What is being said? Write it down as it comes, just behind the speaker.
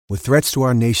With threats to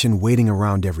our nation waiting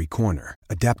around every corner,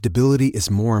 adaptability is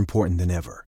more important than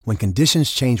ever. When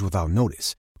conditions change without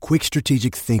notice, quick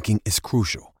strategic thinking is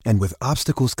crucial. And with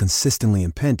obstacles consistently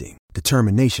impending,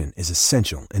 determination is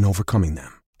essential in overcoming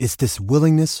them. It's this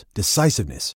willingness,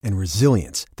 decisiveness, and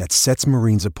resilience that sets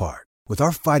Marines apart. With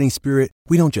our fighting spirit,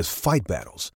 we don't just fight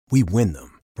battles, we win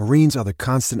them. Marines are the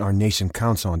constant our nation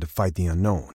counts on to fight the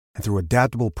unknown. And through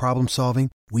adaptable problem solving,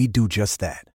 we do just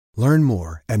that. Learn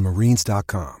more at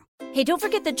marines.com. Hey, don't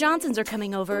forget the Johnsons are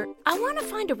coming over. I want to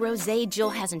find a rosé Jill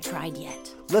hasn't tried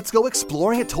yet. Let's go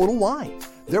exploring at Total Wine.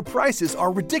 Their prices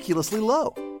are ridiculously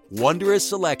low. Wondrous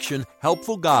selection,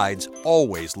 helpful guides,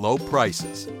 always low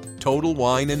prices. Total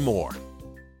Wine and more.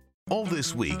 All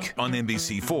this week on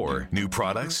NBC4, new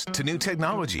products to new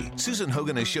technology. Susan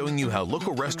Hogan is showing you how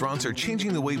local restaurants are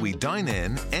changing the way we dine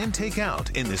in and take out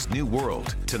in this new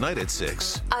world. Tonight at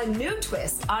 6. A new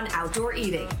twist on outdoor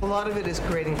eating. A lot of it is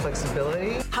creating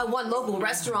flexibility. How one local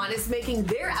restaurant is making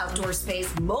their outdoor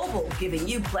space mobile, giving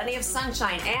you plenty of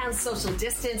sunshine and social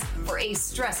distance for a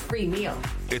stress-free meal.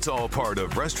 It's all part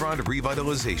of restaurant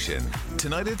revitalization.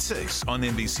 Tonight at 6 on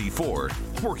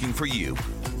NBC4, working for you.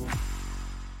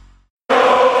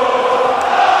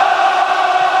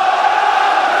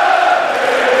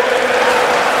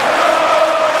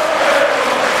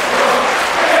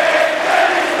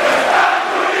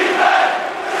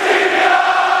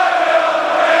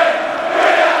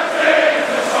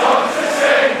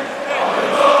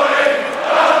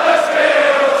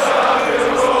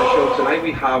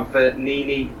 Have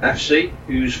Nini FC,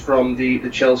 who's from the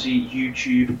Chelsea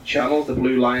YouTube channel, the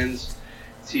Blue Lions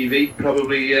TV.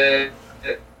 Probably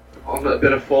on a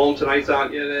bit of form tonight,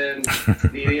 aren't you,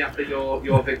 Nini, after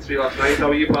your victory last night? How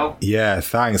are you, pal? Yeah,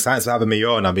 thanks for having me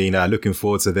on. I mean, looking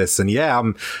forward to this, and yeah,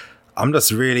 I'm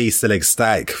just really still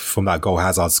ecstatic from that goal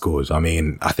Hazard scored. I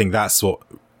mean, I think that's what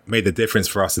made the difference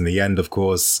for us in the end, of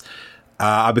course.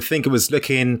 I would think it was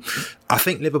looking. I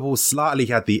think Liverpool slightly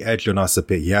had the edge on us a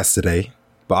bit yesterday.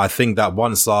 But I think that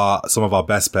once some of our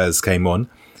best players came on,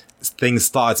 things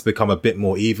started to become a bit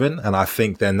more even. And I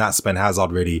think then that's when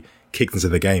Hazard really kicked into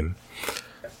the game.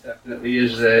 Definitely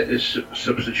his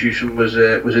substitution was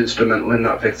instrumental in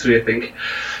that victory, I think.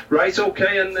 Right,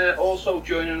 okay, and also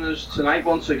joining us tonight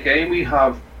once again we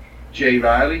have Jay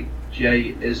Riley.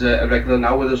 Jay is a regular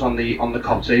now with us on the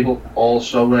COP table.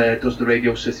 Also does the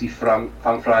Radio City Fan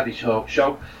Friday talk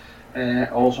show.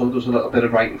 Also does a little bit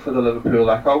of writing for the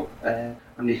Liverpool Echo.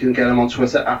 And you can get him on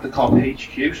Twitter at the COP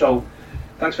HQ. So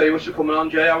thanks very much for coming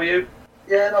on, Jay. How are you?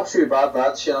 Yeah, not too bad,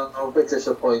 lads. You know, I'm a bit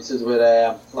disappointed with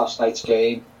last night's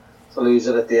game. To lose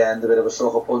it at the end, a bit of a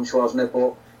sucker punch, wasn't it?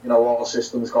 But you know, all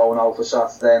systems going out for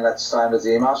Saturday, and let's try and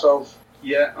redeem ourselves.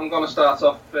 Yeah, I'm going to start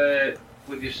off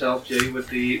with yourself, Jay, with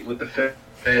the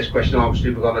first question.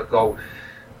 Obviously, we're going to go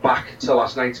back to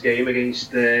last night's game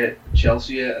against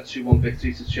Chelsea, a 2-1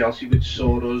 victory to Chelsea, which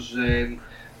saw us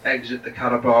exit the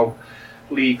Carabao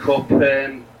League Cup.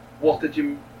 What did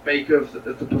you make of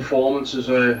the performance as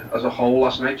a whole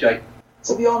last night, Jay?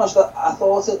 To be honest, I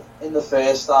thought in the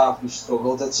first half we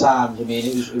struggled at times. I mean,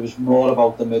 it was more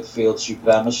about the midfield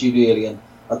supremacy really, and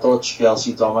I thought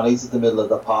Chelsea dominated the middle of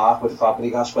the park with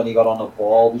Fabregas when he got on the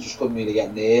ball. We just couldn't really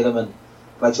get near him, and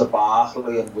like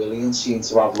Barkley and Williams seemed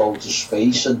to have loads of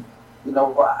space. And you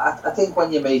know, I think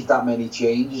when you make that many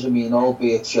changes, I mean,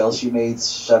 albeit Chelsea made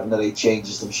 7 or 8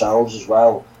 changes themselves as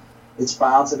well, it's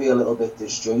bound to be a little bit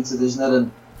disjointed, isn't it?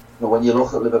 And you know, when you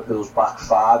look at Liverpool's back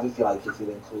five, if you like, if you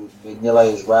include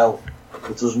Mignolet as well,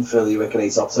 it doesn't fill you with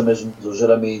great optimism, does it?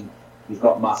 I mean, you've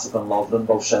got Matip and Lovren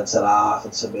both centre half,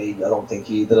 and to me, I don't think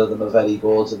either of them are very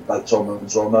good. And like Tom and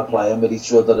Drum are playing with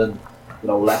each other, and you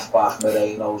know, left back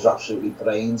Moreno's absolutely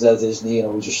brains dead, isn't he? You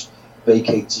know, he just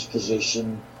vacates his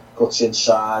position, cuts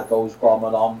inside, goes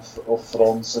bombing on up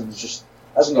front, and just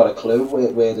hasn't got a clue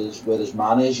where his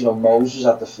man is. You know, Moses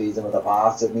had to feed him at the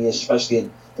back, didn't he? Especially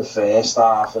in the first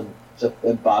half, and it's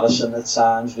embarrassing at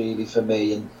times, really, for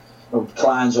me. And you know,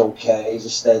 Klein's okay, he's a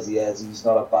steady head, he's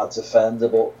not a bad defender,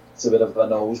 but it's a bit of a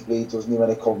nosebleed, doesn't he, when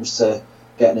it comes to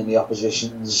getting in the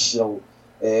opposition's, you know,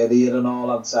 area and all,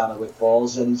 and trying to whip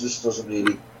balls, and he just doesn't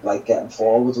really like getting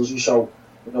forward, does he? So,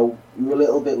 you know, we were a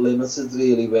little bit limited,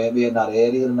 really, weren't we, in that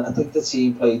area? And I think the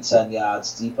team played 10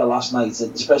 yards deeper last night,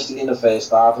 especially in the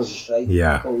first half, as I say.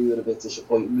 Yeah. I thought we were a bit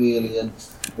disappointed, really, and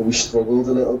we struggled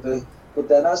a little bit. But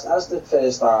then, as the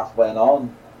first half went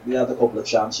on, we had a couple of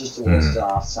chances towards the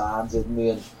half time, didn't we?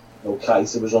 And you know,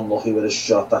 Keita was unlucky with a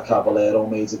shot that Caballero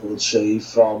made a good save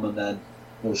from, and then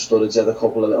you know, Sturridge had a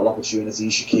couple of little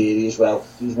opportunities, Shaqiri as well.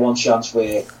 There was one chance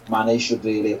where Mane should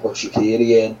really have put Shaqiri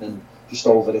in, and just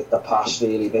overhit the pass,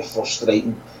 really, a bit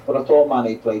frustrating. But I thought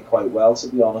Mane played quite well, to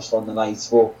be honest, on the night.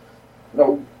 But,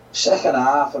 second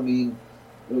half, I mean,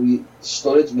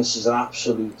 Sturridge misses an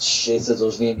absolute shitter,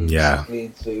 doesn't he? Yeah.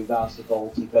 Clean through down to the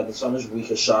goalkeeper, and it's on his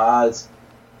weaker side.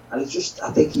 And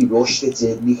I think he rushed it,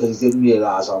 didn't he? Because he didn't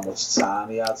realise how much time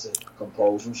he had to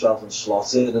compose himself and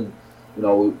slot it. And,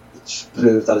 it's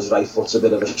proved that his right foot's a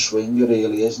bit of a swinger,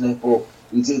 really, isn't it? But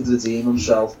he did redeem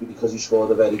himself because he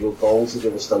scored a very good goal to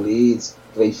give us the lead.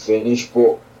 Great finish,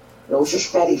 but it was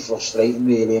just very frustrating,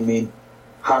 really. I mean,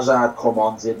 Hazard come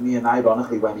on, didn't he? And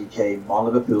ironically, when he came on,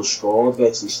 Liverpool scored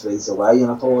virtually straight away.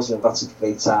 And I thought, that's a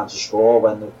great time to score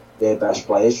when their best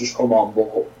players just come on.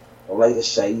 But like I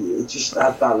say, it just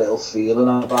had that little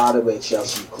feeling about it where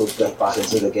Chelsea could get back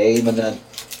into the game. And then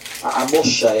I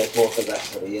must say, I thought the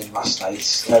referee in last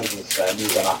night, Kevin Friendly,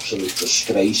 was an absolute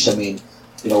disgrace. I mean,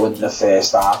 in the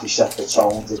first half, he set the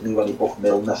tone, didn't he, when he booked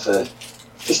Milner for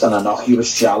just an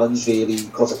innocuous challenge, really. He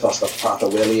cut across the path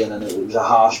of Willian, and it was a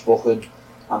harsh booking.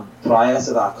 And prior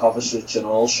to that, Kovacic and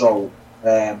also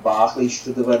Barkley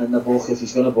should have been in the book. If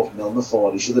he's going to book Milner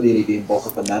for, he should have really been booked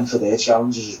up and then for their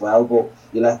challenges as well. But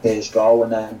you let theirs go,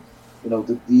 and then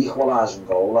the equalising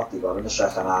goal that they got in the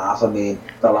second half. I mean,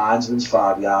 the linesman's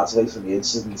 5 yards away from the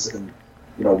incident,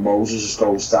 and Moses just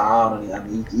goes down,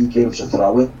 and he gives a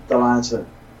throw in, the linesman.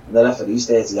 And the referee's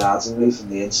 30 yards away from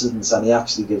the incident, and he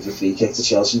actually gives a free kick to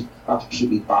Chelsea.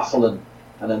 Absolutely baffling.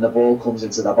 And then the ball comes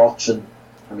into the box, and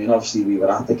I mean, obviously we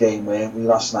were at the game, weren't we,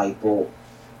 last night, but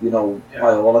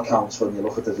by all accounts, when you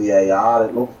look at the VAR,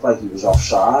 it looked like he was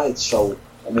offside. So,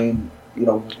 I mean,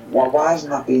 why isn't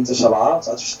that being disallowed?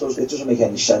 It doesn't make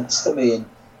any sense to me. And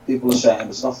people are saying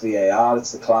it's not VAR,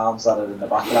 it's the clowns that are in the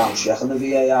background checking the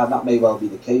VAR, and that may well be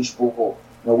the case. But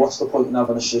what's the point in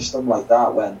having a system like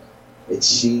that when it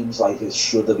seems like it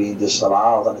should have been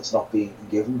disallowed and it's not being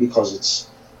given because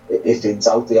if in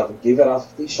doubt they haven't given it,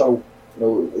 have they? So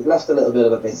it left a little bit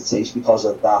of a bitter taste because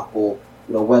of that. But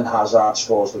when Hazard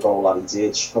scores the goal that he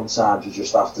did, sometimes you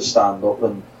just have to stand up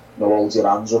and hold your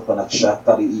hands up and accept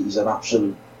that he's an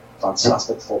absolute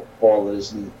fantastic footballer,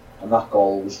 isn't he? And that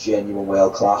goal was genuine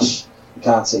world class. You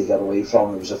can't take it away from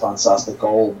him. It was a fantastic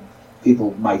goal.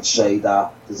 People might say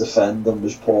that the defending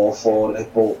was poor for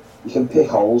it, but you can pick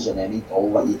holes in any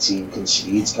goal that your team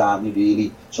concedes, can't you,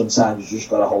 really? Sometimes you just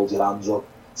got to hold your hands up,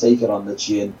 take it on the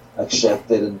chin,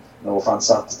 accept it, and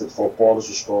fantastic footballers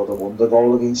who scored a wonder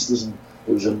goal against us, and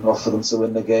it was enough for them to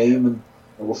win the game, and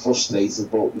we're frustrated,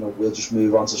 but we'll just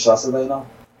move on to Saturday now.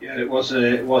 Yeah, it was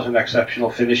an exceptional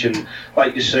finish, and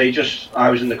like you say, I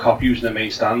was in the cop using the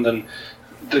main stand, and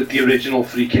the original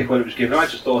free kick when it was given, I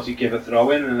just thought he'd give a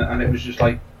throw in, and it was just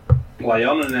like play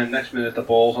on, and then next minute the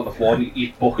ball's on the floor,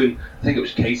 he's booking, I think it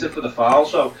was Keita for the foul,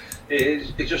 so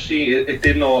it just seemed, it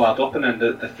didn't all add up, and then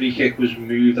the free kick was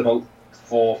moved about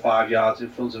 4 or 5 yards in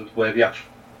front of where the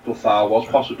actual foul was,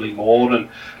 possibly more, and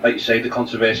like you say, the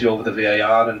controversy over the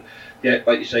VAR, and yeah,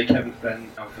 like you say, Kevin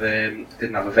Friend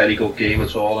didn't have a very good game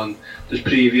at all, and there's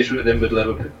previous with him with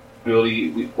Liverpool,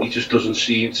 he just doesn't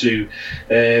seem to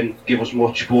give us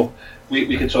much, but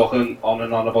we can talk on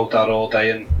and on about that all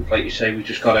day, and like you say, we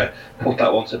just got to put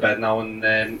that one to bed now and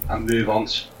move on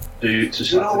to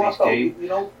Saturday's game.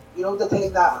 The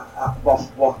thing that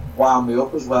what wound me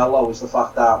up as well, though, is the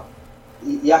fact that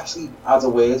he actually had a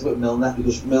word with Milner,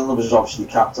 because Milner was obviously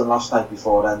captain last night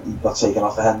before then he got taken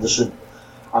off for Henderson.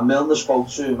 And Milner spoke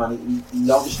to him, and he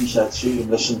obviously said to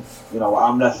him, listen,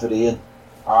 I'm refereeing,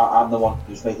 I'm the one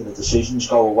who's making the decisions,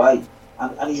 go away.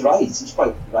 And he's right, he's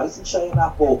quite right in saying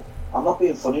that, but I'm not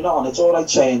being funny now, and it's alright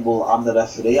saying, well, I'm the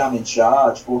referee, I'm in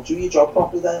charge, but do your job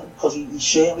properly then, because he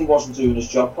certainly wasn't doing his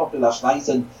job properly last night,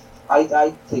 and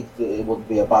I think that it wouldn't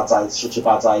be such a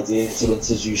bad idea to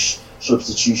introduce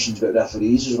substitutions with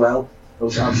referees as well.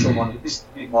 Those have someone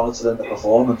monitoring the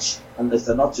performance, and if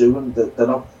they're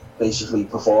not basically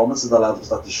performing to the levels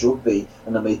that they should be,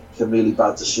 and they're making really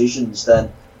bad decisions, then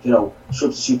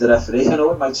substitute the referee. I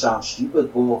know it might sound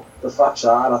stupid, but the facts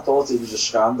are, I thought it was a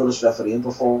scandalous refereeing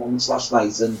performance last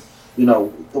night, and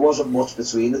there wasn't much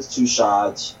between the two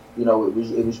sides. It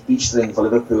was B-string for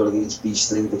Liverpool against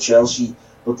B-string for Chelsea,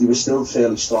 but they were still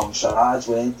fairly strong sides,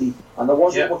 weren't they? And there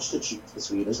wasn't much to choose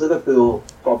between us. Liverpool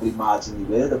probably marginally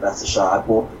were the better side,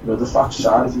 but the facts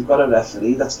are, if you've got a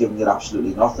referee that's giving you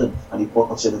absolutely nothing and he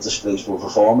puts in a disgraceful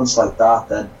performance like that,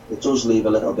 then it does leave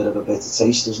a little bit of a bitter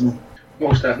taste, doesn't it?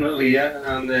 Most definitely,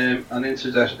 yeah. And an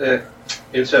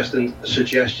interesting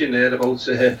suggestion there about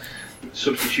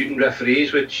substituting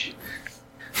referees, which,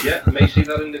 yeah, may see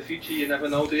that in the future, you never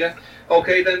know, do you?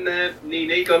 Okay, then,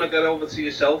 Nini, gonna get over to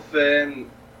yourself.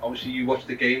 obviously you watched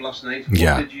the game last night.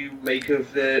 Yeah. What did you make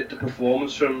of the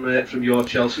performance from your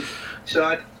Chelsea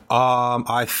side?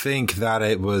 I think that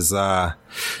it was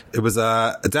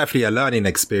definitely a learning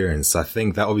experience. I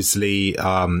think that obviously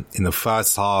in the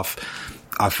first half,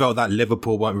 I felt that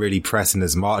Liverpool weren't really pressing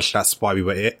as much. That's why we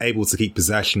were able to keep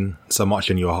possession so much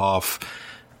in your half.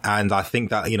 And I think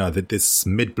that, that this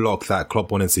mid-block that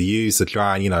Klopp wanted to use to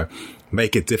try and,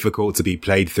 make it difficult to be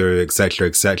played through, etc.,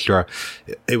 etc.,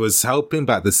 it was helping,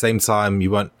 but at the same time,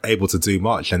 you weren't able to do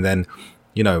much. And then,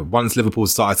 once Liverpool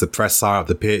started to press high up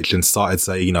the pitch and started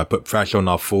to, put pressure on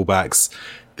our fullbacks,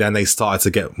 then they started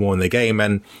to get more in the game.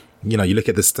 And, you look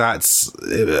at the stats,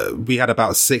 we had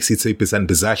about 62%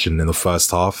 possession in the first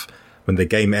half. When the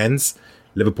game ends,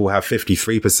 Liverpool have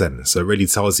 53%. So it really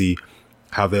tells you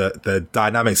how the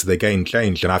dynamics of the game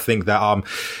changed. And I think that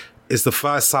it's the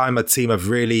first time a team have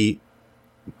really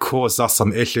caused us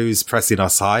some issues pressing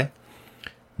us high.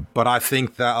 But I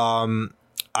think that I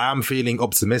am feeling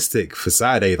optimistic for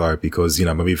Saturday, though, because,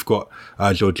 when we've got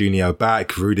Jorginho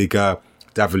back, Rudiger,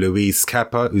 David Luiz,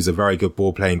 Kepa, who's a very good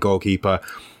ball-playing goalkeeper,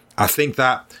 I think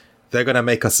that they're going to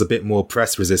make us a bit more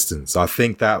press resistant. So I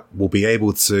think that we'll be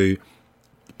able to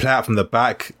play out from the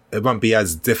back. It won't be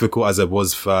as difficult as it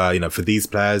was for these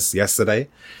players yesterday.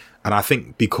 And I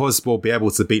think because we'll be able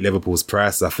to beat Liverpool's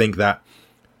press, I think that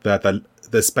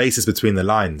the spaces between the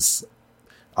lines,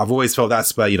 I've always felt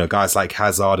that's where, guys like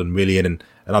Hazard and Willian and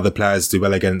other players do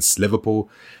well against Liverpool.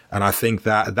 And I think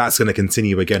that that's going to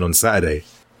continue again on Saturday.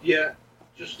 Yeah,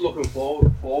 just looking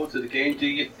forward to the game. Do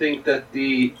you think that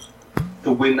the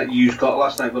win that you got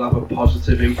last night will have a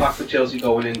positive impact for Chelsea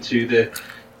going into the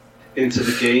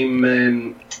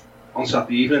game on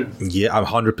Saturday evening? Yeah,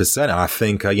 100%. And I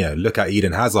think look at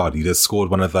Eden Hazard. He just scored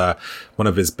one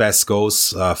of his best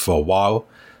goals for a while.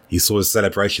 You saw his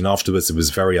celebration afterwards. It was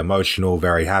very emotional,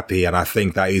 very happy. And I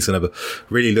think that he's going to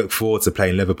really look forward to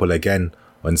playing Liverpool again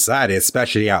on Saturday,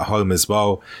 especially at home as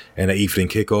well in the evening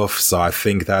kickoff. So I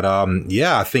think that,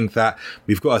 I think that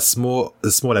we've got a small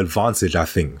advantage, I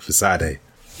think, for Saturday.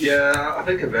 Yeah, I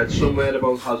think I read somewhere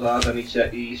about Hazard, and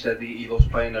he said he loves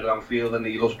playing at Anfield and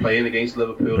he loves playing against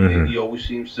Liverpool. Mm-hmm. He always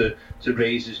seems to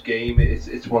raise his game.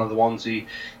 It's one of the ones he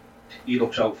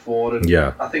looks out for, and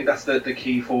I think that's the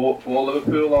key for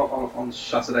Liverpool on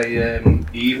Saturday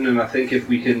evening. I think if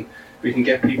we can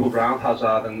get people round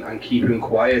Hazard and keep him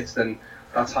quiet, then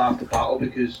that's half the battle,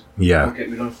 because don't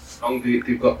get me wrong,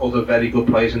 they've got other very good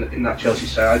players in that Chelsea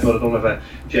side, but I don't know if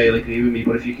Jay will agree with me,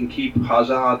 but if you can keep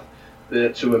Hazard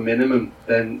to a minimum,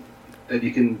 then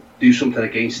you can do something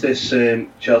against this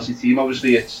Chelsea team.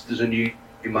 Obviously there's a new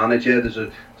manager, there's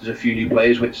a few new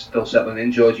players which still settling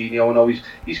in. Jorginho, I know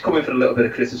he's coming for a little bit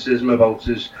of criticism about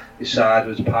his side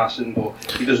with his passing, but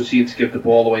he doesn't seem to give the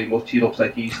ball away much. He looks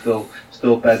like he's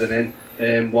still bedding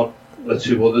in. One or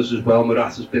two others as well.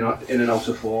 Morata's been in and out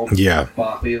of form.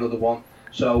 Barkley, another one.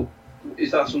 So is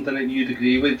that something that you'd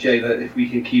agree with, Jay, that if we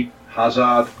can keep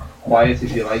Hazard quiet,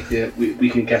 if you like, we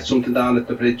can get something down at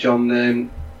the bridge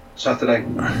on Saturday?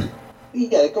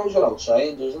 Yeah, it goes without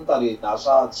saying, doesn't that? Eden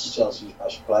Hazard's Chelsea's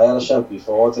best player. I said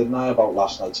before, didn't I, about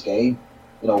last night's game?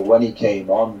 When he came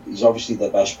on, he's obviously the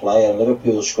best player.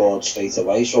 Liverpool scored straight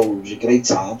away, so it was a great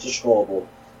time to score, but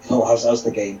as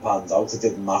the game panned out, it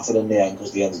didn't matter in the end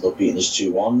because they ended up beating us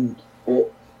 2-1.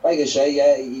 But like I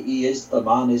say, he is the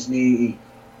man, isn't he?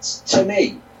 To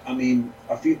me, I mean,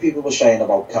 a few people were saying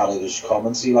about Carragher's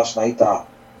commentary last night that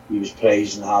he was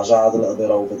praising Hazard a little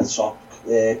bit over the top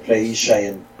praise,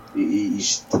 saying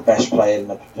he's the best player in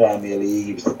the Premier League,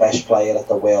 he was the best player at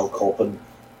the World Cup, and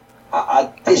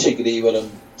I disagree with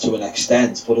him to an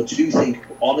extent, but I do think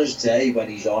on his day when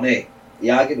he's on it, he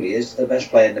arguably is the best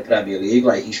player in the Premier League.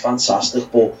 Like, he's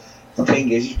fantastic, but the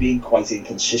thing is, he's been quite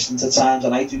inconsistent at times,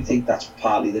 and I do think that's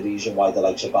partly the reason why the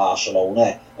likes of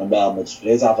Barcelona and Real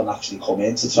Madrid haven't actually come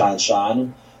in to try and sign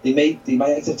him. They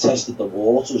might have tested the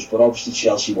waters, but obviously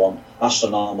Chelsea want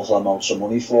astronomical amounts of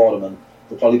money for him, and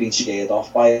they've probably been scared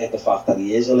off by it, the fact that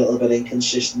he is a little bit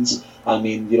inconsistent. I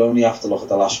mean, you only have to look at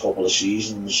the last couple of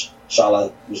seasons.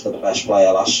 Salah was the best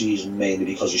player last season, mainly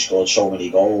because he scored so many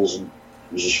goals, and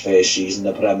it was his first season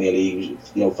in the Premier League,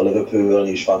 for Liverpool, and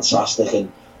he was fantastic.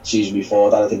 And season before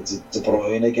that, I think De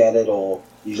Bruyne get it, or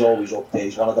he's always up there.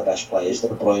 He's one of the best players, De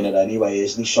Bruyne anyway,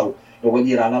 isn't he? So when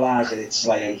you analyse it, it's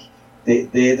like they're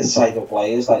the type of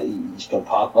players that he's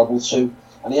comparable to,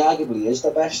 and he arguably is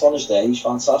the best on his day. He's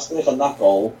fantastic, and that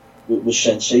goal was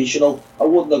sensational. I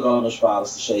wouldn't have gone as far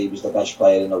as to say he was the best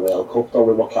player in the World Cup, though,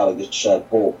 with what Carragher said,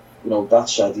 but that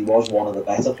said, he was one of the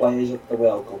better players at the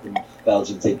World Cup, and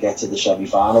Belgium did get to the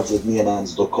semi-final, didn't he, and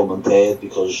ended up coming third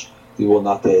because they won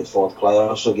that third, fourth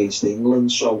playoffs against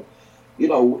England. So, you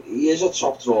know, he is a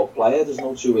top draw player, there's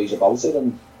no two ways about it,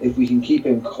 and if we can keep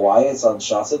him quiet on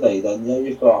Saturday, then yeah,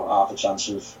 you've got half a chance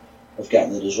of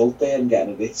getting a result there and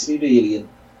getting a victory, really. And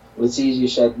well, it's easier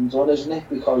said than done, isn't it?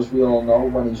 Because we all know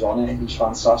when he's on it, he's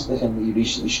fantastic, and he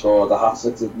recently scored a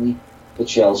hat-trick, didn't he, for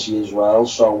Chelsea as well.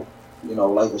 So, you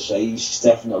know, like I say, he's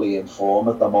definitely in form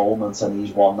at the moment, and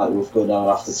he's one that we're going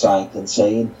to have to try and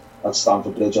contain at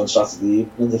Stamford Bridge on Saturday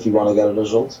evening if you want to get a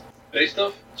result. Great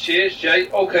stuff. Cheers, Jay.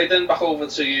 Okay, then back over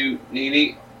to you,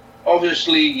 Nini.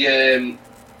 Obviously,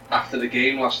 after the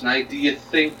game last night, do you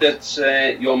think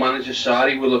that your manager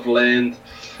Sarri will have learned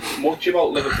much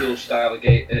about Liverpool's style of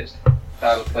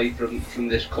play from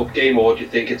this cup game, or do you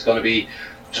think it's going to be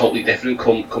totally different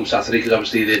come Saturday? Because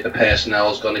obviously the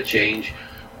personnel is going to change,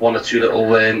 one or two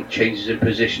little changes in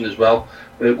position as well.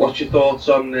 What's your thoughts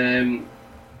on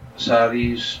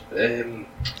Sarri's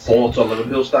thoughts on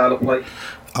Liverpool's style of play?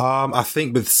 I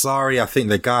think with Sarri, I think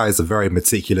the guy is a very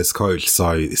meticulous coach,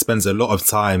 so he spends a lot of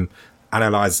time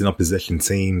analysing opposition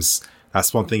teams.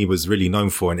 That's one thing he was really known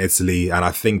for in Italy, and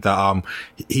I think that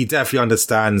he definitely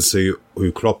understands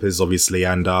who Klopp is, obviously,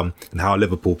 and how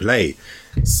Liverpool play.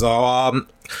 So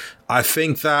I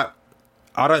think that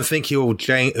I don't think he'll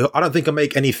change. I don't think he'll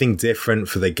make anything different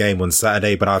for the game on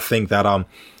Saturday, but I think that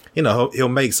you know, he'll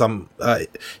make some.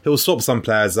 He'll swap some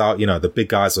players out. You know, the big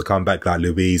guys will come back like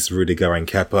Luiz, Rudiger, and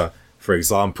Kepa, for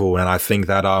example. And I think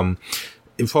that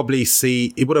he'll probably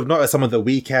he would have noticed some of the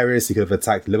weak areas he could have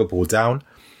attacked Liverpool down.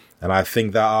 And I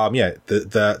think that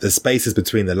the spaces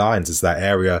between the lines is that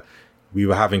area we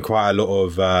were having quite a lot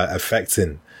of effect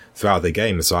in throughout the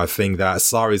game. So I think that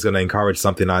Sarri's going to encourage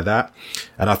something like that.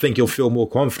 And I think he'll feel more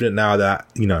confident now that,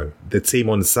 you know, the team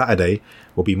on Saturday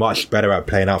will be much better at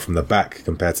playing out from the back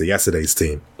compared to yesterday's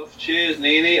team. Cheers,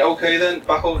 Nini. Okay then,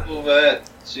 back over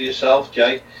to yourself,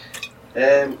 Jay.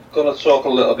 Going to talk a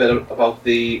little bit about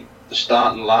the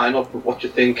starting lineup. What do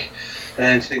you think? Do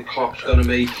you think Klopp's going to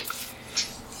make?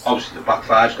 Obviously the back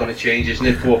five's going to change, isn't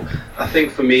it? But I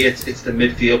think for me it's the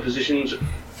midfield positions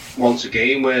once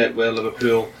again where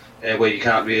Liverpool, where you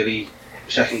can't really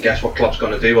second guess what Klopp's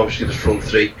going to do. Obviously the front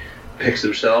three picks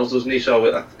themselves, doesn't he?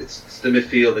 So it's the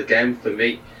midfield again for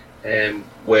me,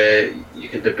 where you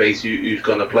can debate who's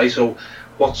going to play. So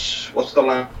what's the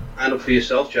lineup for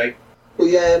yourself, Jay? Well,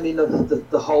 yeah, I mean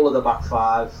the whole of the back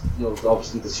five. You know,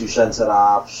 obviously the two centre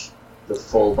halves, the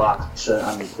full backs,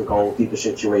 and the goalkeeper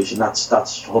situation. That's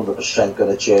 100%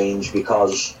 going to change,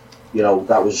 because you know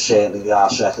that was certainly our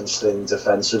second string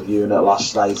defensive unit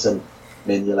last night, and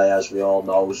Mignolet, as we all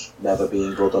know, has never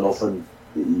been good enough, and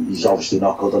he's obviously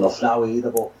not good enough now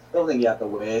either. But I don't think he had the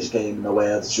worst game in the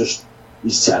world. It's just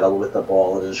he's terrible with the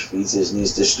ball at his feet, isn't he?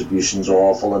 His distribution's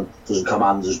awful and doesn't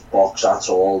command his box at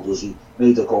all, does he?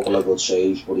 Made a couple of good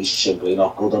saves, but he's simply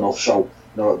not good enough. So,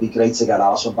 you know, it'd be great to get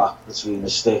Alisson back between the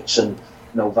sticks, and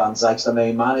you know, Van Dijk's the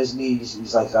main man, isn't he?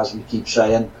 He's like, as we keep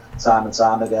saying time and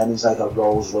time again, he's like a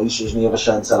Rolls Royce, isn't he, of a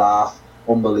centre half?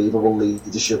 Unbelievable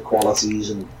leadership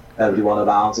qualities, and everyone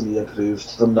around him, he improved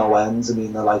to them no end. I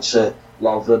mean, the likes of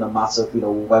Lovren and Matip, you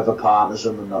know, whoever partners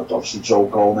him, and obviously Joe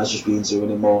Gomez has been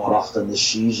doing it more often this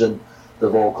season.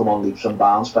 They've all come on leaps and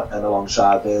bounds, but then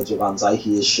alongside Virgil van Dijk,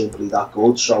 he is simply that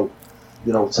good. So,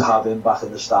 you know, to have him back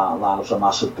in the starting lineup's a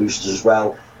massive boost as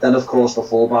well. Then, of course, the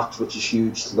fullbacks, which is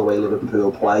huge to the way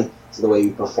Liverpool play, to the way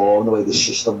we perform, the way the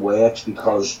system works,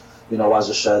 because, you know, as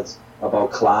I said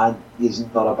about Klein, he's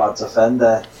not a bad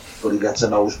defender, but he gets a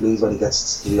nosebleed when he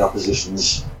gets to the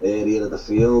opposition's area of the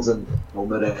field, and you know,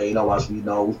 Moreno, as we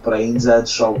know, brains dead.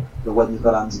 So, you know, when you've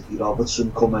got Andy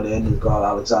Robertson coming in, you've got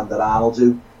Alexander Arnold,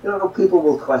 who, you know, people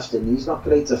will question, he's not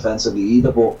great defensively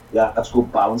either, but yeah, that's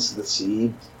good balance to the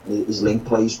team. His link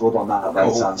plays good on that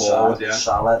right-hand side. Yeah.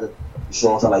 Salah, you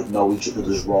sort of like know each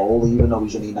other's role, even though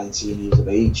he's only 19 years of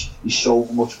age. He's so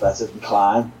much better than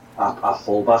Klein at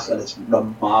fullback, and it's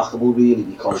remarkable really,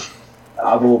 because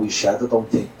I've always said I don't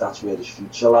think that's where his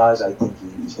future lies. I think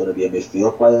he's going to be a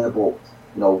midfield player, but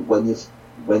you know,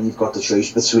 when you've got the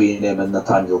choice between him and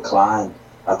Nathaniel Klein,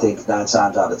 I think 9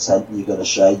 times out of 10 you're going to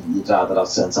say you'd rather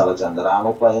have Trent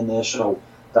Alexander-Arnold playing there. So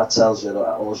that tells you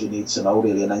all you need to know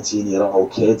really. A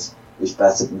 19-year-old kid is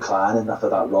better than Klein for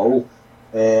that role.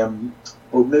 But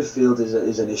midfield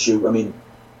is an issue. I mean,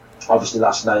 obviously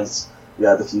last night we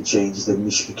had a few changes. The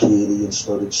Shaqiri and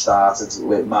Sturridge started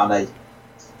with Mane.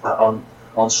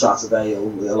 On Saturday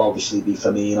it'll obviously be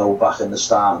Firmino back in the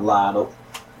starting lineup.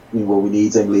 I mean, well, we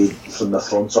need him lead from the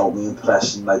front, only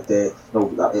impressing like they.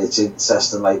 No, it's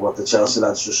interesting, like what the Chelsea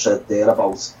lads just said there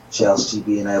about Chelsea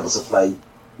being able to play, you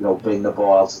know, bring the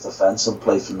ball out of defence and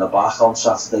play from the back on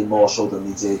Saturday more so than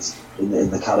they did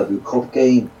in the Carabao Cup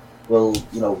game. well,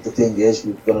 the thing is,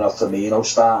 we're going to have Firmino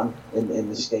starting in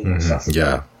this game on Saturday.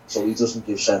 Yeah. So he doesn't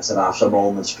give centre-halves a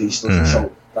moment's peace, does he? So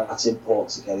that's important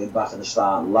to get him back in the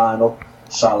starting lineup.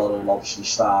 Salah will obviously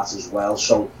start as well.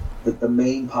 So the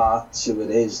main part to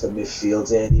it is the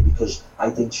midfield area, because I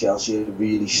think Chelsea are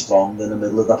really strong in the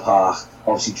middle of the park.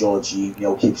 Obviously,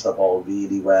 Jorginho keeps the ball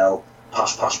really well.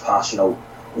 Pass.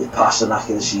 His passing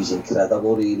accuracy is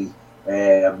incredible, really.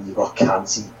 You've got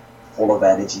Kanté, full of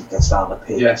energy, gets down the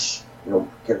pitch. Yes.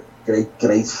 Great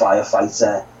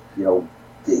firefighter.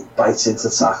 He bites into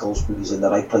tackles, but he's in the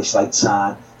right place, right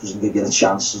time. Doesn't give you the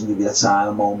chance, doesn't give you the time,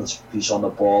 a moment's piece on the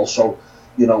ball. So,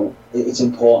 it's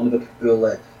important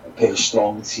to pick a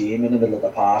strong team in the middle of the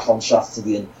park on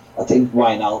Saturday. And I think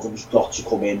Wijnaldum's got to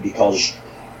come in, because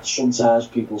sometimes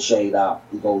people say that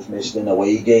he goes missing in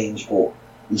away games, but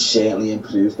he's certainly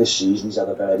improved this season. He's had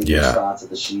a very good start of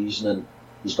the season, and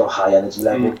he's got high energy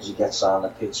levels. He gets on the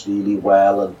pitch really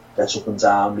well and gets up and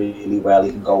down really well.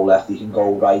 He can go left, he can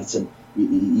go right, and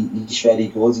he's very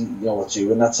good, at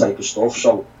doing that type of stuff.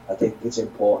 So I think it's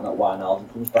important that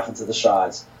Wijnaldum comes back into the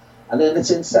side. And then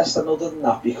it's interesting other than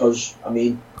that, because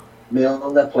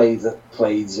Milner played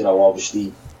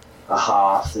obviously a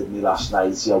half, didn't he, last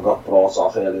night? Got brought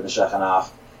off early in the second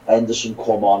half. Henderson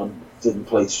come on and didn't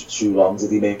play too long,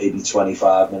 did he? Maybe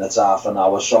 25 minutes, half an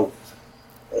hour. So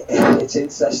it's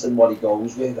interesting what he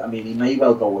goes with. He may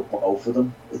well go with both of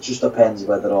them. It just depends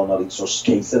whether or not he trusts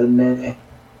Keita in there.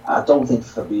 I don't think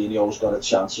Fabinho's got a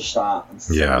chance to start. I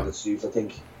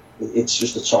think it's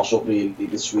just a toss-up really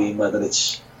between whether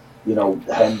it's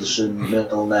Henderson,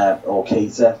 Milner or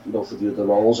Keita, for the other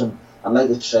roles. And like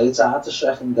I say, it's hard to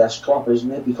second guess Klopp,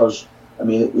 isn't it? Because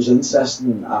it was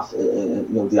interesting after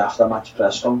the after-match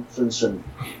press conference, and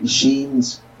he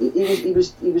seemed he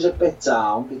was a bit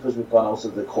down because we've gone out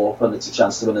of the cup and it's a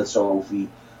chance to win a trophy.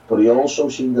 But he also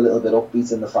seemed a little bit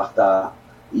upbeat in the fact that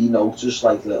he noticed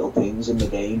little things in the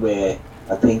game where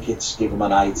I think it's given him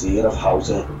an idea of how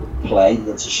to play and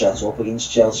to set up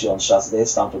against Chelsea on Saturday at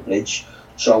Stamford Bridge.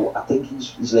 So I think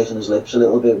he's licking his lips a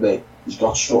little bit where he's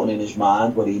got something in his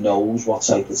mind where he knows what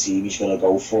type of team he's going to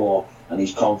go for, and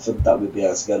he's confident that we'll be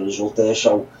able to get a result there.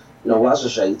 So, as I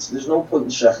say, there's no point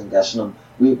in second guessing him.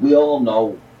 We all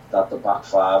know that the back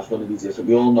five is going to be different.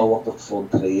 We all know what the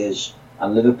front three is,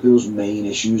 and Liverpool's main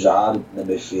issues are in the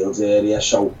midfield area.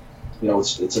 So,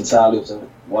 it's entirely up to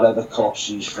whatever Klopp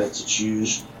sees fit to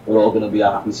choose. We're all going to be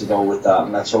happy to go with that,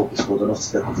 and let's hope it's good enough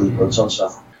to get the 3 points on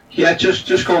Saturday. Yeah,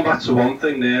 just going back to one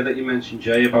thing there that you mentioned,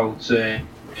 Jay, about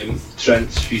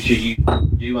Trent's future.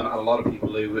 You and a lot of people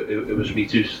who it was me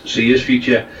to see his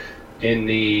future in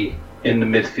the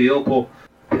midfield, but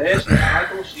personally, I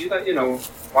don't see that.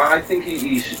 I think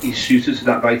he's suited to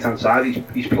that right hand side.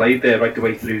 He's played there right the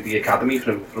way through the academy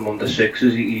from under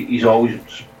sixes. He's always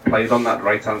played on that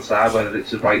right hand side, whether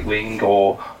it's the right wing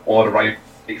or the right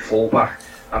full back.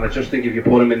 And I just think if you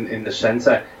put him in the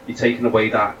centre, you're taking away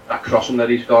that crossing that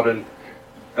he's got, and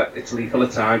that it's lethal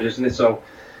at times, isn't it? So,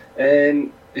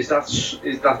 is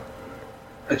that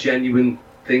a genuine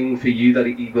thing for you that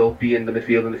he will be in the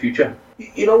midfield in the future?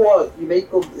 You know what? You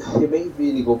make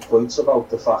really good points about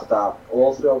the fact that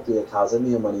all throughout the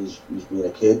academy and when he's been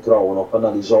a kid growing up,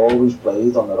 and he's always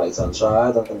played on the right hand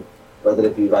side, and whether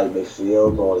it be right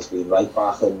midfield or it's been right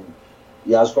back, and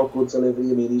he has got good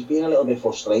delivery. He's been a little bit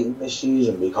frustrating this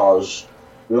season because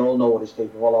we all know what he's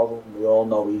capable of, and we all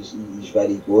know he's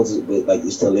very good with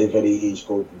his delivery. He's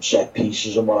good in set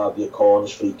pieces and what have you,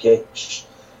 corners, free kicks.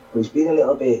 But it's been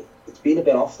a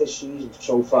bit off this season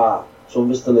so far. Some of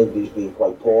his delivery's been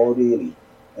quite poor, really.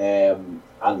 And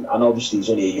obviously he's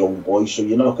only a young boy, so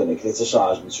you're not going to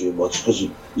criticise him too much because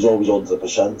he's always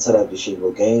 100% at every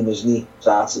single game, isn't he?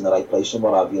 Starts in the right place and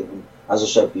what have you. And as I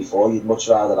said before, you'd much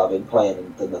rather have him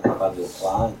playing than the Nathaniel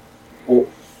Klein. But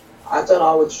I don't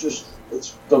know,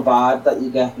 it's the vibe that you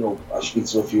get. I speak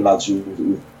to a few lads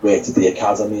who've worked at the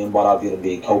academy and what have you, and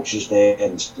being coaches there,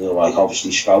 and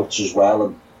obviously scouts as well,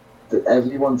 and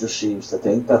everyone just seems to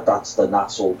think that that's the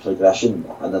natural progression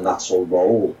and the natural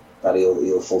role that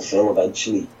he'll fulfil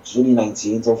eventually. He's only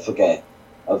 19, don't forget.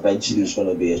 Eventually he's going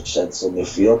to be a central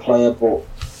midfield player, but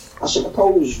I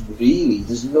suppose really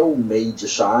there's no major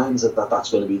signs that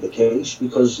that's going to be the case,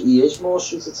 because he is more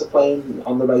suited to playing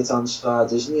on the right hand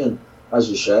side, isn't he? And as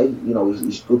you say,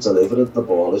 he's good delivering the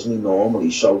ball, isn't he,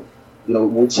 normally? So, it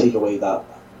will take away that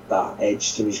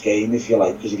edge to his game, if you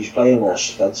like, because if he's playing more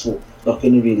central, he's not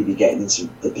going to really be getting into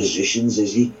the positions,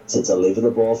 is he, to deliver the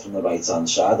ball from the right hand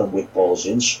side and whip balls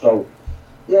in. So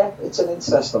yeah, it's an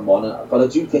interesting one, but I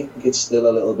do think it's still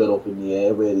a little bit up in the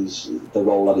air where the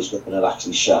role that he's going to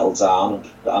actually settle down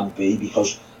and be,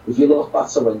 because if you look back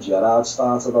to when Gerrard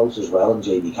started out as well, and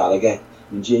Jamie Carragher,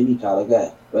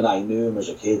 when I knew him as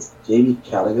a kid, Jamie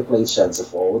Carragher played centre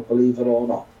forward, believe it or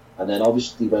not. And then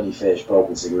obviously when he first broke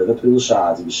into Liverpool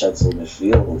side, he was central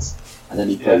midfield, and then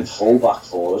he played full back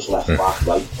for us, left back,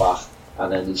 right back,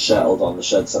 and then he settled on the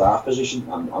centre half position,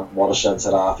 and what a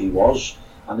centre half he was.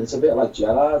 And it's a bit like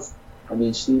Gerrard. I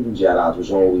mean, Steven Gerrard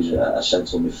was always a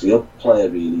central midfield player,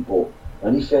 really, but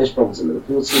when he first broke into the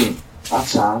Liverpool team, at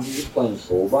times he was playing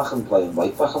full back and playing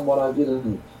right back and what have you.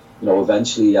 And you know,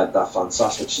 eventually he had that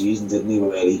fantastic season, didn't he,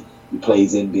 where he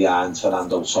played in behind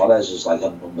Fernando Torres as like a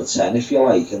number 10, if you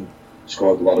like, and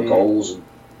scored a lot of goals. And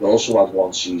he also had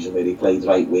one season where he played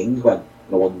right wing when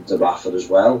no one did Rafa as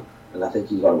well, and I think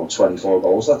he got about 24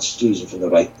 goals that season from the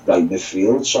right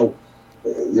midfield. So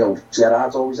you know,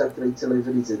 Gerrard always had great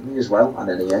delivery, didn't he, as well, and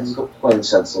then he ended up playing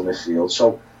central midfield.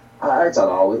 So I don't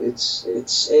know,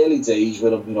 it's early days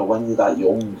with him. You know, when you're that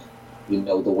young, you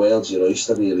know, the world's your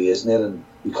oyster, really, isn't it? And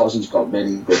because he's got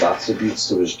many good attributes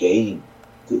to his game,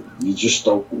 you just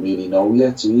don't really know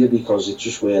yet, do you? Because it's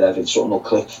just wherever something will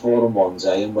click for him one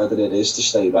day, and whether it is to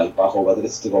stay right back or whether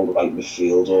it's to go to right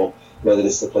midfield or whether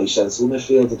it's to play central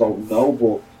midfield, I don't know.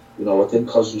 But you know, I think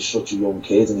because he's such a young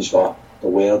kid and he's got the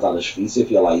world at his feet,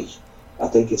 if you like, I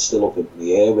think it's still up in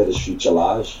the air where his future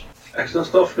lies. Excellent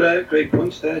stuff, great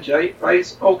points there, Jay.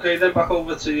 Right, okay, then back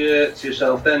over to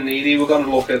yourself then, Needy. We're going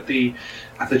to look at the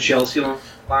Chelsea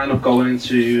lineup going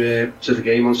into to the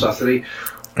game on Saturday.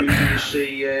 Who do you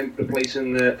see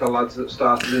replacing the lads that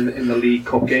started in the League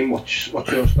Cup game? What's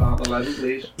your starting 11,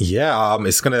 please? Yeah,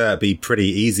 it's going to be pretty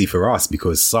easy for us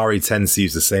because Sarri tends to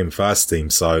use the same first team.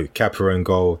 So Kepa in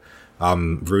goal,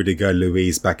 Rudiger,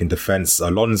 Luiz back in defence,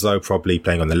 Alonso probably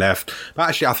playing on the left. But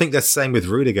actually, I think they're saying with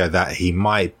Rudiger that he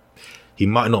might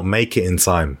not make it in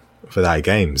time for that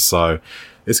game. So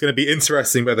it's going to be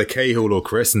interesting whether Cahill or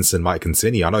Christensen might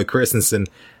continue. I know Christensen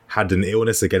had an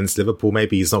illness against Liverpool.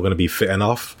 Maybe he's not going to be fit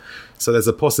enough. So there's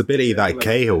a possibility that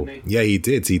Cahill... Yeah, he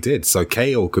did. So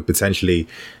Cahill could potentially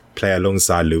play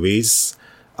alongside Luiz.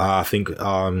 I think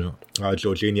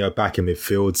Jorginho back in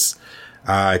midfields.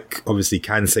 Obviously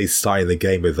Kante starting the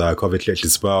game with Kovacic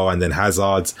as well, and then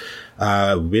Hazard,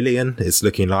 Willian it's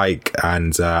looking like,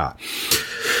 and I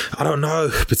don't know,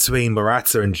 between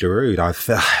Morata and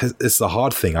Giroud, it's a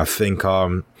hard thing. I think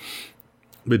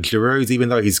with Giroud, even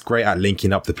though he's great at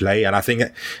linking up the play, and I think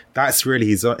that's really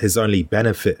his only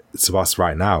benefit to us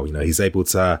right now. You know, he's able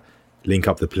to link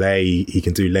up the play, he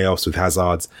can do layoffs with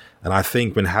Hazard, and I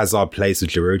think when Hazard plays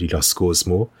with Giroud, he just scores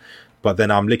more. But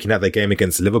then I'm looking at the game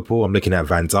against Liverpool, I'm looking at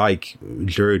Van Dijk.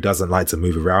 Giroud doesn't like to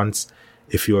move around.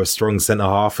 If you're a strong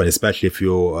centre-half, and especially if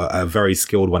you're a very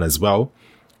skilled one as well,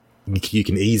 you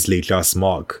can easily just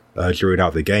mark Giroud out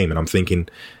of the game. And I'm thinking,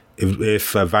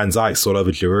 if Van Dijk's all over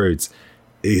Giroud,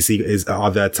 are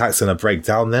the attacks going to break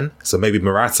down then? So maybe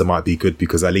Morata might be good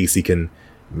because at least he can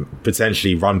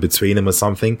potentially run between them or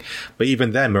something. But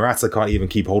even then, Morata can't even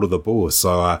keep hold of the ball.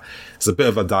 So it's a bit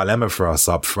of a dilemma for us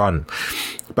up front.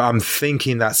 But I'm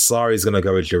thinking that Sarri's going to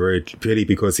go with Giroud purely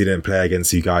because he didn't play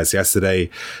against you guys yesterday.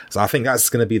 So I think that's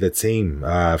going to be the team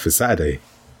for Saturday.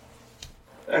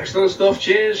 Excellent stuff.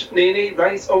 Cheers, Nini.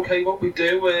 Right, okay, what we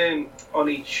do on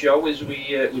each show is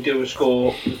we do a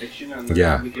score prediction and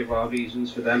we give our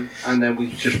reasons for them, and then we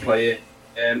just play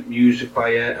music by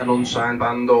an unsigned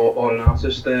band or an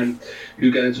artist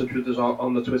who get in touch with us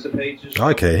on the Twitter pages.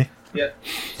 Okay. Yeah,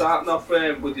 starting off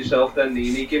with yourself then,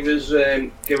 Nini. Give us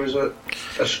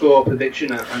a score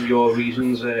prediction and your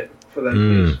reasons for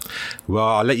them, please. Well,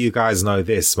 I'll let you guys know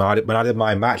this. When I did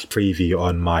my match preview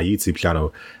on my YouTube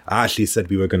channel, I actually said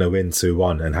we were going to win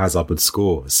 2-1 and Hazard would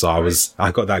score. So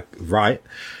I got that right.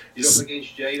 You're up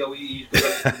against Jay, though. He's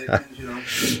got predictions, you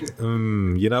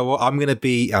know. You know what? I'm going to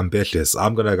be ambitious.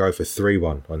 I'm going to go for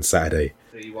 3-1 on Saturday.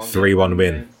 3-1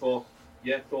 win.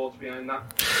 Thoughts behind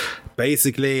that?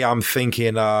 Basically, I'm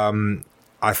thinking,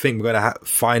 I think we're going to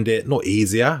find it not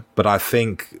easier, but I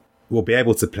think we'll be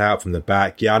able to play out from the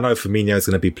back. Yeah, I know Firmino's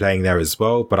going to be playing there as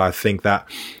well, but I think that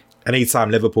anytime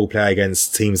Liverpool play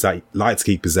against teams that like to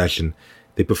keep possession,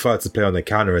 they prefer to play on the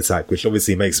counter-attack, which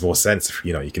obviously makes more sense.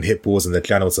 You know, you can hit balls in the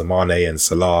channel to Mane and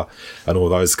Salah and all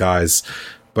those guys.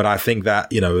 But I think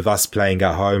that, you know, with us playing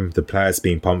at home, the players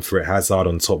being pumped for it, Hazard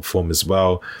on top form as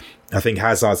well, I think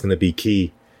Hazard's going to be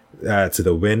key to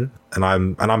the win. And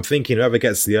I'm thinking whoever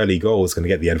gets the early goal is going to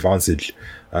get the advantage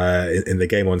in the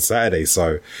game on Saturday.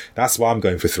 So that's why I'm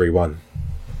going for 3-1.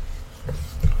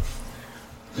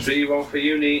 3-1 for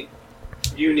you,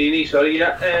 Nini. Sorry,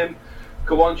 yeah.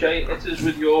 Go on, Jay. Hit us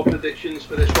with your predictions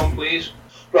for this one, please.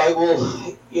 Right,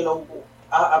 well, you know,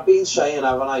 I've been saying,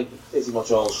 haven't I, pretty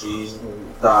much all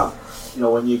season, that, you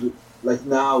know, when you like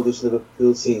now this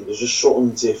Liverpool team, there's just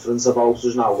something different about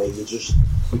us now, where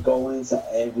you're going into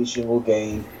every single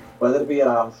game, whether it be at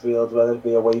Anfield, whether it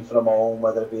be away from home,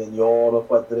 whether it be in Europe,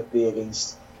 whether it be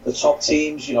against the top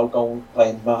teams, you know,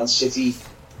 playing Man City,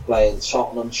 playing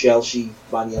Tottenham, Chelsea,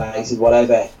 Man United,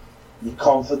 whatever. You're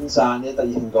confident, aren't you, that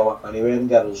you can go anywhere and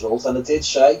get a result? And I did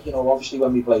say, you know, obviously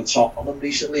when we played Tottenham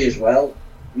recently as well,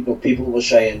 you know, people were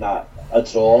saying that a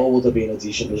draw would have been a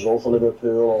decent result for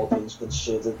Liverpool, all things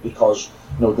considered, because,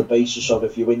 you know, the basis of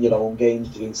if you win your own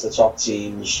games against the top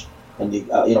teams and you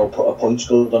know, put a point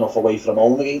good enough away from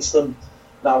home against them.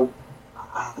 Now,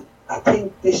 I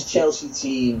think this Chelsea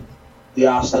team, they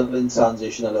are still in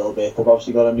transition a little bit. They've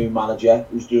obviously got a new manager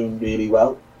who's doing really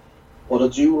well. But I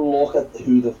do look at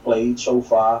who they've played so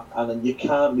far, and then you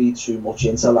can't read too much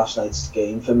into last night's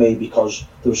game for me, because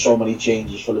there were so many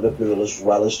changes for Liverpool as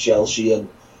well as Chelsea, and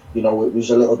you know, it was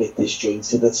a little bit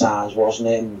disjointed at times, wasn't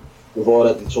it? And we've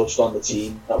already touched on the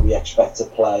team that we expect to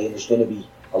play, and there's going to be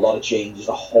a lot of changes.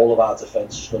 The whole of our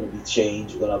defence is going to be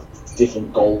changed. We're going to have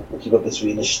different goalkeeper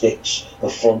between the sticks. The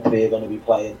front three are going to be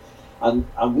playing, and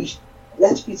we,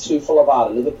 let's be truthful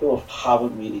about it, Liverpool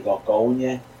haven't really got going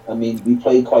yet. I mean, we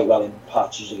played quite well in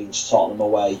patches against Tottenham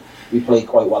away. We played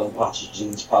quite well in patches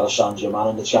against Paris Saint-Germain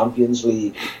in the Champions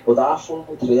League. But our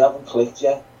front three haven't clicked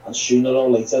yet, and sooner or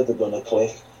later they're going to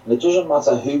click. And it doesn't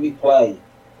matter who we play.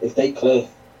 If they click,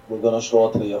 we're going to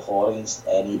score 3 or 4 against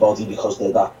anybody, because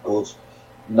they're that good.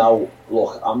 Now,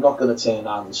 look, I'm not going to turn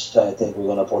around and say I think we're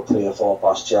going to put 3 or 4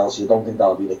 past Chelsea. I don't think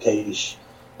that'll be the case.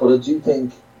 But I do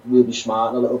think we'll be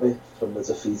smarting a little bit from the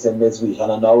defeat in midweek.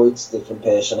 And I know it's different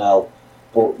personnel,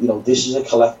 but, you know, this is a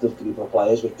collective group of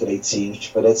players with great team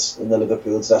spirits in the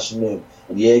Liverpool dressing room.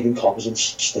 And Jurgen Klopp has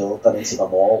instilled that into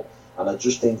them all. And I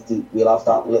just think that we'll have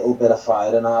that little bit of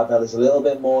fire in our bellies, a little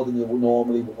bit more than you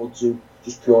normally would do,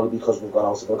 just purely because we've gone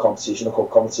out of a competition, a cup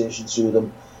competition to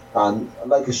them. And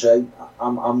like I say,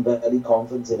 I'm very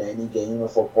confident in any game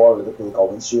of football Liverpool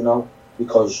go into now,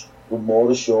 because we're more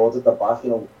assured at the back. You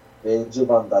know, Virgil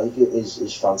van Dijk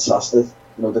is fantastic.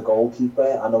 You know, the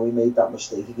goalkeeper, I know he made that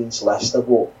mistake against Leicester,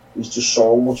 but he's just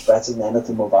so much better than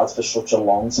anything we've had for such a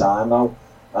long time now.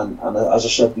 And as I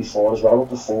said before as well,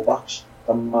 the fullbacks,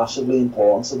 they're massively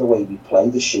important to the way we play,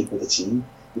 the shape of the team,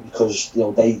 because, you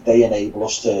know, they enable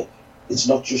us to. It's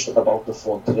not just about the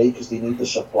front three, because they need the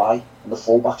supply, and the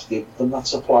fullbacks give them that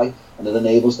supply, and it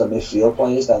enables the midfield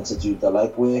players then to do the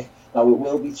legwork. Now, it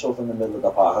will be tough in the middle of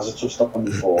the park, as I touched on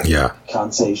before. Yeah.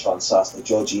 Kante's fantastic.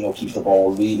 Jorginho keeps the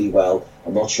ball really well.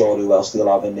 I'm not sure who else they'll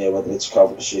have in there, whether it's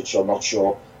Kovacic, I'm not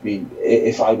sure. I mean,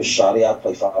 if I was Sarri, I'd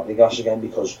play Fabregas again,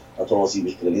 because I thought he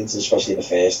was brilliant, especially in the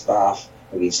first half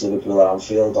against Liverpool at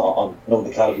Anfield on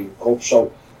the Caribbean Cup.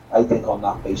 So I think on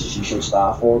that basis he should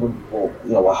start for them. But,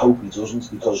 you know, I hope he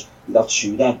doesn't, because you'd have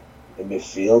 2 then in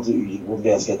midfield. You wouldn't be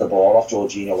able to get the ball off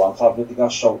Jorginho and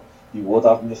Fabregas. So you would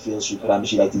have midfield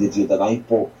supremacy like they did the other night.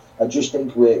 But I just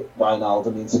think with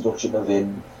Wijnaldum, the introduction of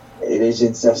him, it is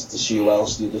interesting to see who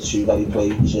else the other 2 that he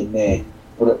plays in there.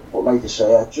 But like I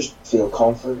say, I just feel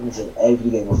confident in every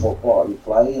game of football we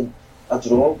play, and a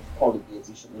draw probably be a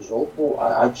decent result. But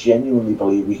I genuinely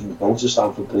believe we can go to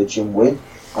Stamford Bridge and win.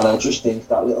 And I just think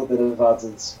that little bit of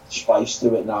added spice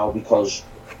to it now, because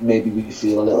maybe we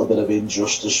feel a little bit of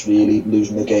injustice really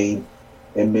losing the game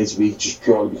in midweek just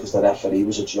purely because the referee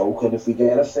was a joke. And if we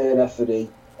get a fair referee,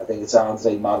 I think it's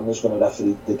Andre Martinez going to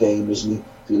referee the game, isn't he?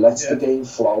 If he lets the game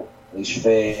flow and he's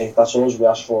fair, that's all we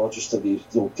ask for, just to be, you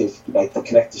know, give like the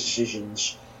correct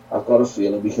decisions. I've got a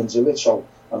feeling we can do it, so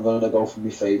I'm going to go for my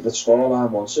favourite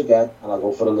scoreline once again, and I'll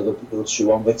go for a Liverpool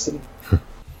 2-1 victory.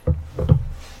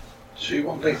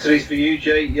 2-1 victory for you,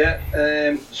 Jay.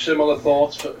 Yeah, similar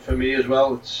thoughts for me as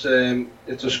well. It's a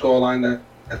scoreline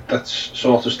that's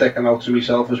sort of sticking out to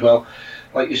myself as well.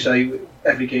 Like you say,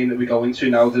 every game that we go into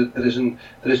now, there isn't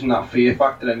that fear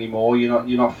factor anymore.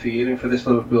 You're not fearing for this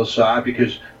Liverpool side,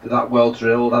 because they're that well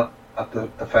drilled. That the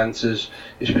defence is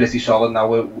pretty solid now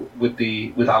with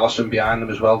Alisson behind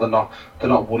them as well. They're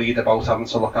not worried about having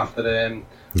to look after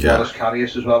Loris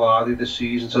Karius as well, are they, this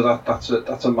season? So that's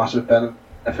a massive benefit.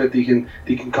 They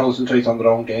can concentrate on their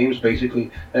own games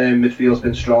basically. Midfield's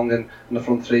been strong, and the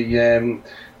front three,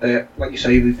 like you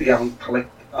say, they haven't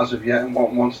clicked as of yet. And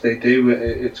once they do,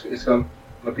 it's going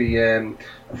to be a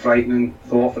frightening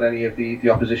thought for any of the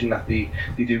opposition that they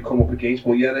do come up against.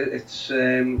 But yeah, it's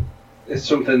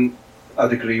something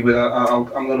I'd agree with. I'm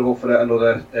going to go for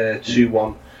another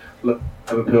 2-1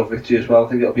 Liverpool victory as well. I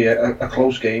think it'll be a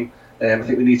close game. I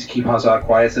think we need to keep Hazard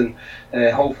quiet, and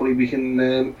hopefully we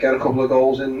can get a couple of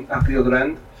goals in at the other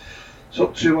end. So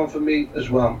 2-1 for me as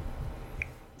well.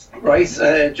 Right,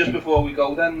 just before we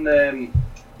go then,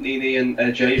 Nini and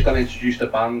Jay's going to introduce a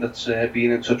band that's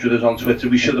been in touch with us on Twitter.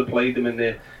 We should have played them in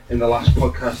the last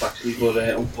podcast actually, but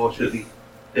unfortunately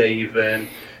Dave,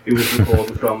 who was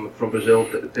recording from Brazil,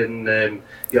 didn't.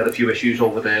 He had a few issues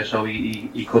over there, so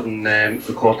he couldn't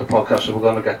record the podcast. So we're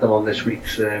going to get them on this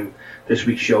week's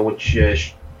show, which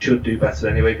should do better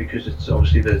anyway, because it's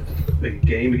obviously the big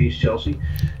game against Chelsea.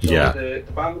 So yeah. The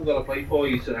band we're going to play for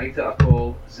you tonight are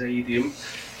called Zadium.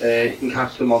 You can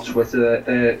catch them on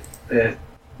Twitter. Their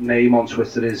name on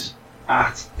Twitter is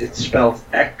it's spelled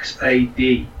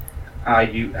Xadium,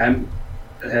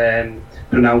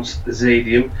 pronounced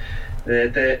Zadium.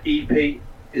 Their EP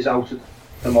is out at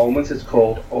the moment. It's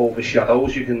called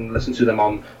Overshadows. You can listen to them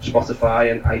on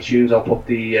Spotify and iTunes. I'll put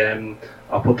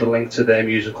the link to their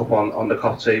music up on the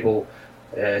Cock Table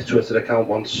Twitter account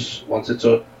once it's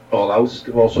all out.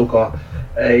 They've also got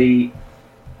a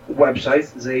website,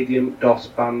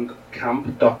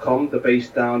 zadium.bandcamp.com. They're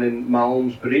based down in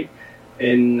Malmesbury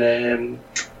in the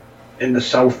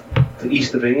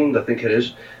east of England, I think it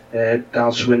is,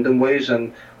 down Swindon ways.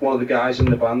 And one of the guys in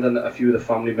the band and a few of the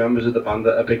family members of the band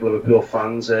are big Liverpool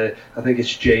fans. I think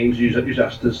it's James who's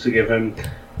asked us to give him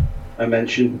a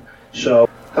mention. So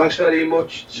thanks very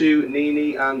much to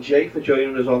Nini and Jay for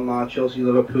joining us on our Chelsea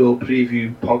Liverpool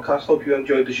preview podcast. Hope you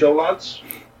enjoyed the show, lads.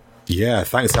 Yeah,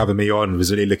 thanks for having me on. I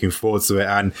was really looking forward to it.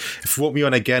 And if you want me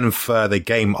on again for the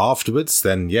game afterwards,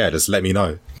 then yeah, just let me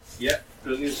know. Yeah,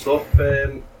 brilliant stuff.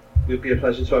 It'll be a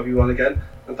pleasure to have you on again.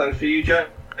 And thanks for you, Jay.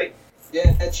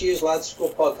 Yeah, cheers, lads.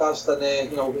 Good podcast, and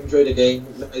enjoy the game.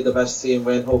 May the best team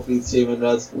win. Hopefully, the team in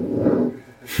red.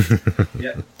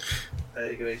 Yeah,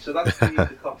 there you go. So that's the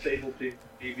Cock Table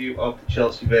preview of the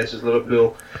Chelsea versus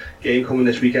Liverpool game coming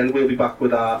this weekend. We'll be back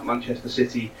with our Manchester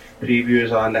City preview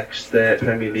as our next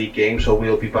Premier League game. So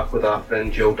we'll be back with our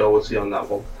friend Joe Doherty on that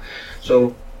one.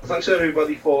 So thanks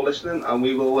everybody for listening, and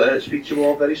we will speak to you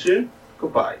all very soon.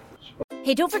 Goodbye.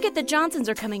 Hey, don't forget the Johnsons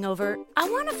are coming over. I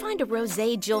want to find a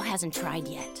rosé Jill hasn't tried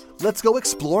yet. Let's go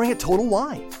exploring at Total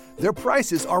Wine. Their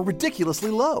prices are ridiculously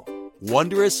low.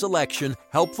 Wondrous selection,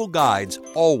 helpful guides,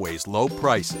 always low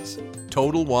prices.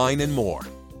 Total Wine and more.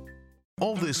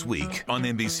 All this week on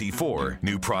NBC4,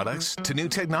 new products to new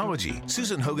technology.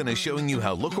 Susan Hogan is showing you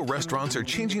how local restaurants are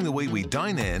changing the way we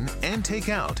dine in and take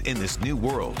out in this new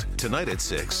world. Tonight at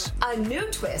 6. A new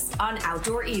twist on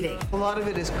outdoor eating. A lot of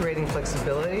it is creating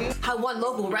flexibility. How one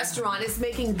local restaurant is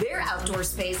making their outdoor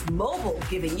space mobile,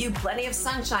 giving you plenty of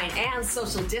sunshine and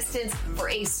social distance for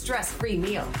a stress-free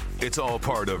meal. It's all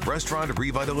part of restaurant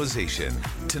revitalization.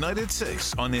 Tonight at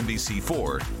 6 on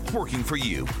NBC4, working for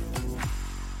you.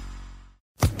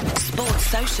 Sports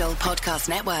Social Podcast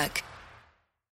Network.